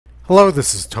Hello,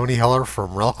 this is Tony Heller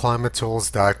from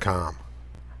RealClimateTools.com.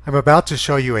 I'm about to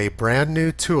show you a brand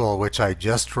new tool which I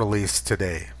just released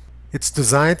today. It's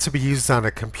designed to be used on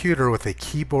a computer with a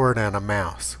keyboard and a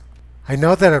mouse. I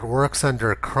know that it works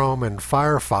under Chrome and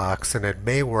Firefox, and it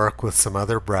may work with some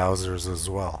other browsers as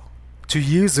well. To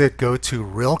use it, go to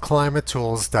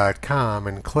RealClimateTools.com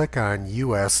and click on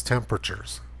US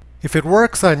Temperatures. If it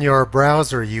works on your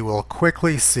browser, you will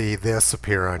quickly see this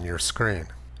appear on your screen.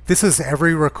 This is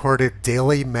every recorded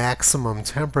daily maximum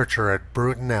temperature at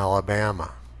Brewton,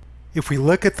 Alabama. If we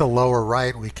look at the lower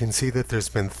right, we can see that there's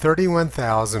been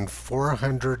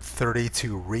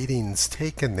 31,432 readings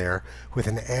taken there with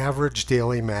an average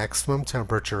daily maximum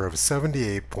temperature of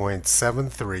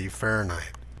 78.73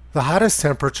 Fahrenheit. The hottest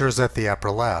temperature is at the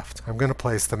upper left. I'm going to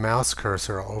place the mouse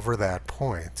cursor over that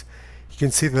point. You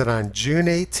can see that on June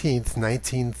 18th,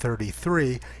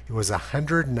 1933, it was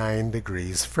 109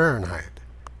 degrees Fahrenheit.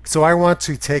 So I want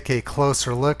to take a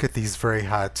closer look at these very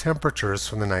hot temperatures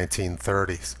from the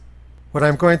 1930s. What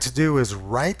I'm going to do is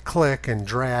right-click and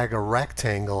drag a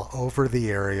rectangle over the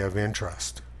area of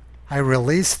interest. I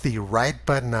release the right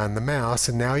button on the mouse,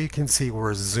 and now you can see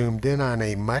we're zoomed in on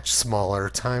a much smaller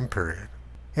time period.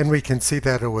 And we can see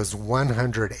that it was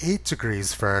 108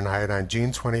 degrees Fahrenheit on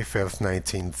June 25th,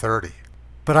 1930.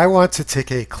 But I want to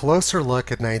take a closer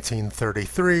look at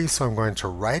 1933, so I'm going to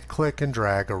right-click and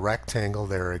drag a rectangle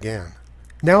there again.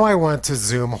 Now I want to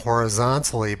zoom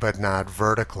horizontally but not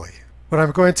vertically. What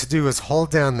I'm going to do is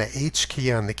hold down the H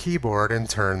key on the keyboard and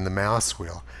turn the mouse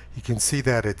wheel. You can see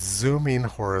that it's zooming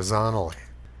horizontally.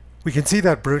 We can see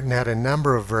that Brewton had a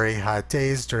number of very hot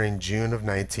days during June of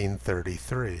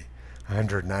 1933.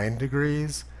 109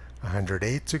 degrees,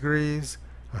 108 degrees,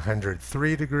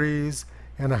 103 degrees,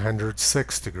 and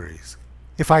 106 degrees.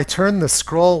 If I turn the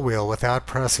scroll wheel without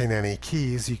pressing any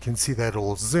keys, you can see that it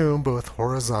will zoom both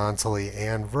horizontally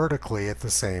and vertically at the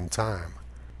same time.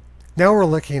 Now we're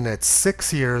looking at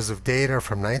 6 years of data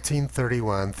from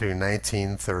 1931 through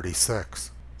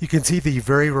 1936. You can see the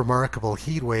very remarkable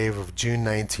heat wave of June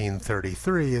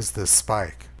 1933 is this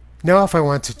spike. Now if I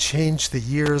want to change the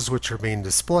years which are being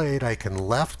displayed, I can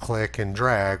left-click and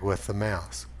drag with the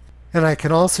mouse. And I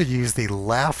can also use the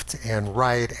left and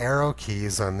right arrow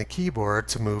keys on the keyboard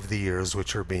to move the years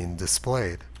which are being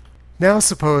displayed. Now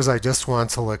suppose I just want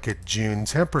to look at June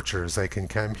temperatures. I can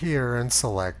come here and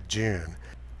select June.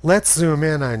 Let's zoom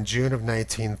in on June of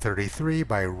 1933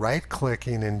 by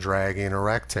right-clicking and dragging a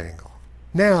rectangle.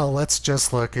 Now let's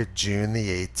just look at June the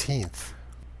 18th.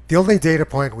 The only data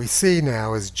point we see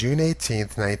now is June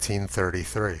 18th,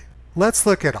 1933. Let's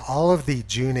look at all of the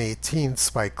June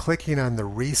 18ths by clicking on the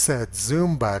Reset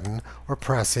Zoom button or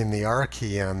pressing the R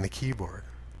key on the keyboard.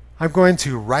 I'm going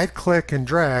to right-click and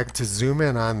drag to zoom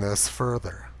in on this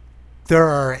further. There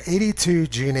are 82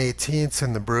 June 18ths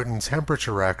in the Brewton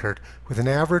temperature record with an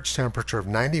average temperature of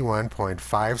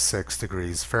 91.56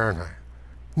 degrees Fahrenheit.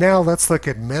 Now let's look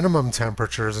at minimum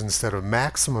temperatures instead of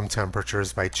maximum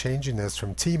temperatures by changing this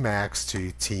from Tmax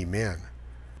to Tmin.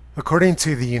 According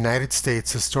to the United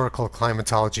States Historical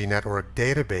Climatology Network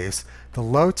database, the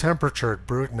low temperature at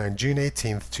Brewton on June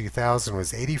 18, 2000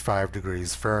 was 85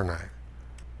 degrees Fahrenheit.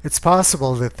 It's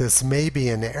possible that this may be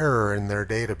an error in their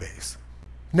database.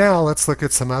 Now let's look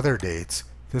at some other dates.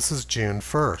 This is June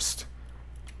 1st,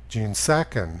 June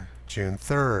 2nd, June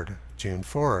 3rd, June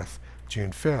 4th,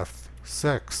 June 5th,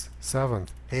 6th, 7th,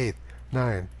 8th,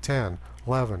 9th, 10th,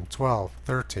 11th, 12th,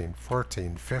 13th,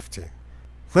 14th, 15th.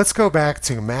 Let's go back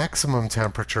to maximum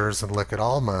temperatures and look at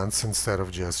all months instead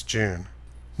of just June.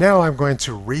 Now I'm going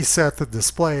to reset the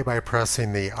display by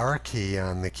pressing the R key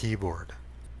on the keyboard.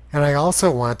 And I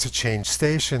also want to change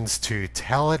stations to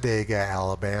Talladega,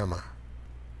 Alabama.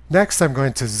 Next I'm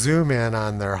going to zoom in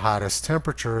on their hottest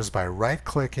temperatures by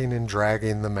right-clicking and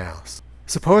dragging the mouse.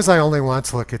 Suppose I only want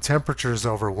to look at temperatures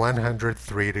over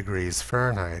 103 degrees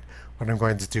Fahrenheit. What I'm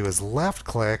going to do is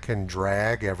left-click and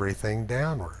drag everything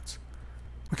downwards.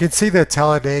 We can see that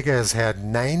Talladega has had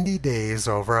 90 days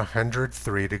over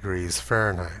 103 degrees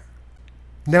Fahrenheit.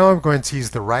 Now I'm going to use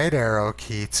the right arrow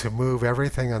key to move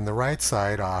everything on the right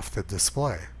side off the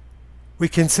display. We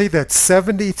can see that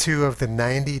 72 of the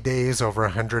 90 days over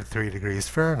 103 degrees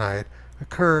Fahrenheit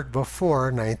occurred before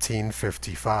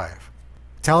 1955.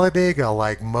 Talladega,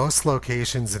 like most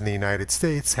locations in the United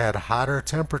States, had hotter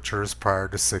temperatures prior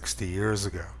to 60 years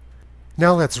ago.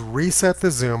 Now let's reset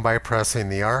the zoom by pressing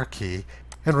the R key,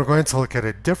 and we're going to look at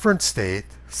a different state,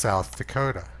 South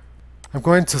Dakota. I'm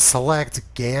going to select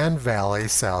Gan Valley,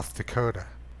 South Dakota.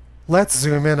 Let's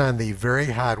zoom in on the very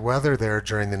hot weather there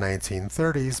during the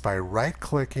 1930s by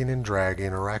right-clicking and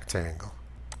dragging a rectangle.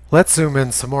 Let's zoom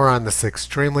in some more on this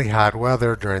extremely hot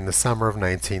weather during the summer of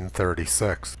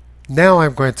 1936. Now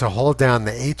I'm going to hold down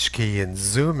the H key and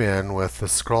zoom in with the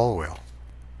scroll wheel.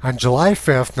 On July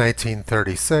 5,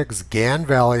 1936, Gan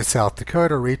Valley, South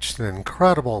Dakota reached an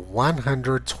incredible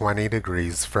 120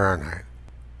 degrees Fahrenheit.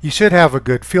 You should have a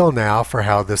good feel now for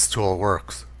how this tool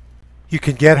works. You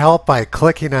can get help by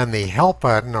clicking on the Help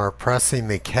button or pressing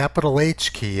the capital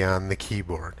H key on the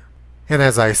keyboard. And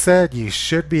as I said, you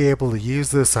should be able to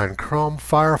use this on Chrome,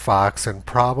 Firefox, and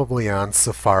probably on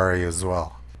Safari as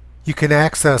well. You can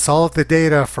access all of the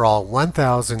data for all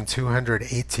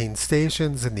 1,218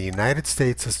 stations in the United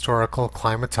States Historical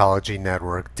Climatology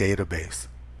Network database.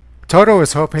 Toto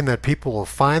is hoping that people will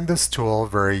find this tool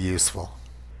very useful.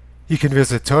 You can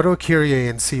visit Toto, Kyrie,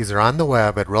 and Caesar on the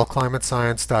web at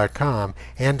realclimatescience.com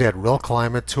and at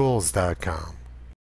realclimatetools.com.